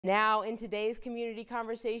Now, in today's community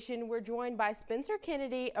conversation, we're joined by Spenser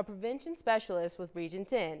Kennedy, a prevention specialist with Region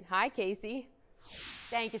 10. Hi, Casey.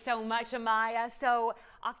 Thank you so much, Amaya. So,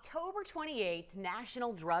 October 28th,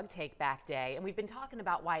 National Drug Take Back Day, and we've been talking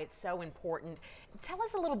about why it's so important. Tell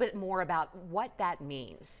us a little bit more about what that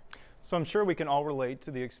means. So I'm sure we can all relate to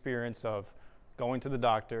the experience of going to the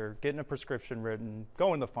doctor, getting a prescription written,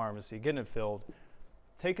 going to the pharmacy, getting it filled,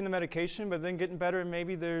 taking the medication, but then getting better, and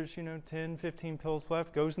maybe there's 10, 15 pills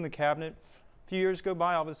left, goes in the cabinet. A few years go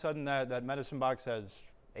by, all of a sudden that medicine box has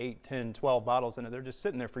 8, 10, 12 bottles in it. They're just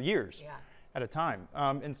sitting there for years at a time.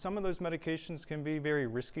 And some of those medications can be very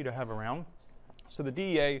risky to have around. So the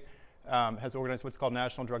DEA has organized what's called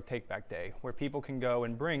National Drug Take Back Day, where people can go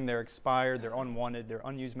and bring their expired, their unwanted, their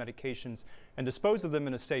unused medications and dispose of them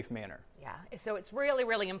in a safe manner. Yeah, so it's really,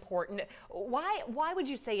 really important. Why would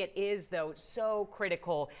you say it is, though, so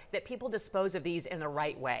critical that people dispose of these in the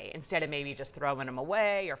right way instead of maybe just throwing them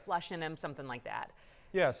away or flushing them, something like that?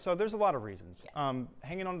 Yeah, so there's a lot of reasons.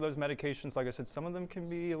 Hanging on to those medications, like I said, some of them can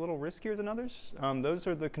be a little riskier than others. Those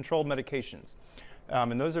are the controlled medications.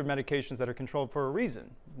 And those are medications that are controlled for a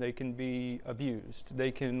reason. They can be abused.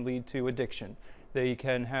 They can lead to addiction. They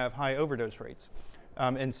can have high overdose rates.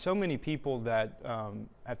 And so many people that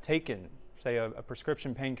have taken, say, a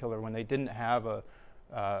prescription painkiller when they didn't have a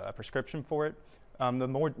prescription for it,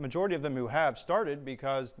 the majority of them who have started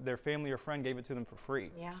because their family or friend gave it to them for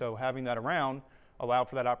free. Yeah. So having that around allowed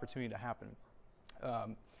for that opportunity to happen.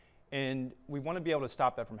 And we want to be able to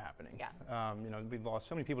stop that from happening. Yeah. We've lost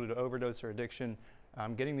so many people to overdose or addiction.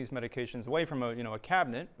 Getting these medications away from a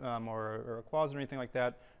cabinet or a closet or anything like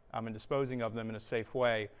that, and disposing of them in a safe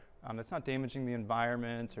way that's not damaging the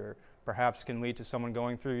environment, or perhaps can lead to someone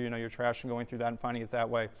going through your trash and going through that and finding it that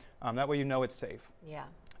way. That way it's safe. Yeah.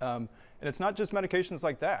 And it's not just medications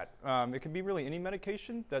like that. It could be really any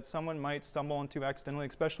medication that someone might stumble into accidentally,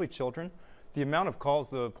 especially children. The amount of calls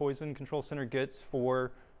the Poison Control Center gets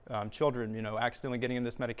for children, accidentally getting in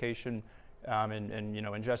this medication and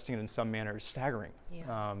ingesting it in some manner is staggering.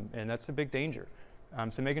 Yeah. And that's a big danger.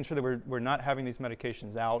 So making sure that we're not having these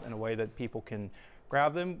medications out in a way that people can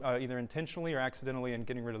grab them either intentionally or accidentally, and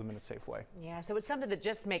getting rid of them in a safe way. Yeah, so it's something that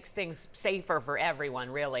just makes things safer for everyone,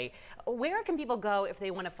 really. Where can people go if they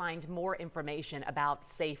want to find more information about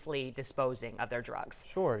safely disposing of their drugs?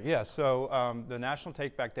 Sure, yeah. So the National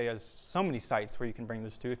Take Back Day has so many sites where you can bring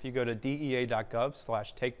this to. If you go to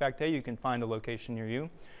dea.gov/takebackday, you can find a location near you.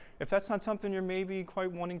 If that's not something you're maybe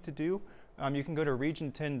quite wanting to do, you can go to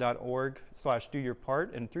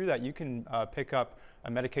region10.org/do-your-part, and through that you can pick up a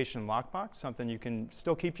medication lockbox, something you can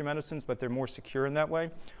still keep your medicines, but they're more secure in that way.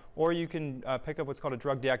 Or you can pick up what's called a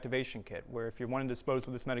drug deactivation kit, where if you're wanting to dispose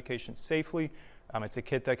of this medication safely, it's a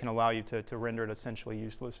kit that can allow you to render it essentially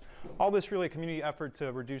useless. All this really a community effort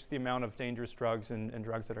to reduce the amount of dangerous drugs and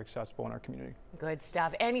drugs that are accessible in our community. Good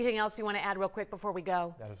stuff. Anything else you want to add real quick before we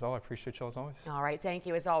go? That is all. I appreciate you as always. All right. Thank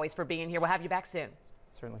you as always for being here. We'll have you back soon.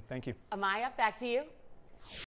 Certainly. Thank you. Amaya, back to you.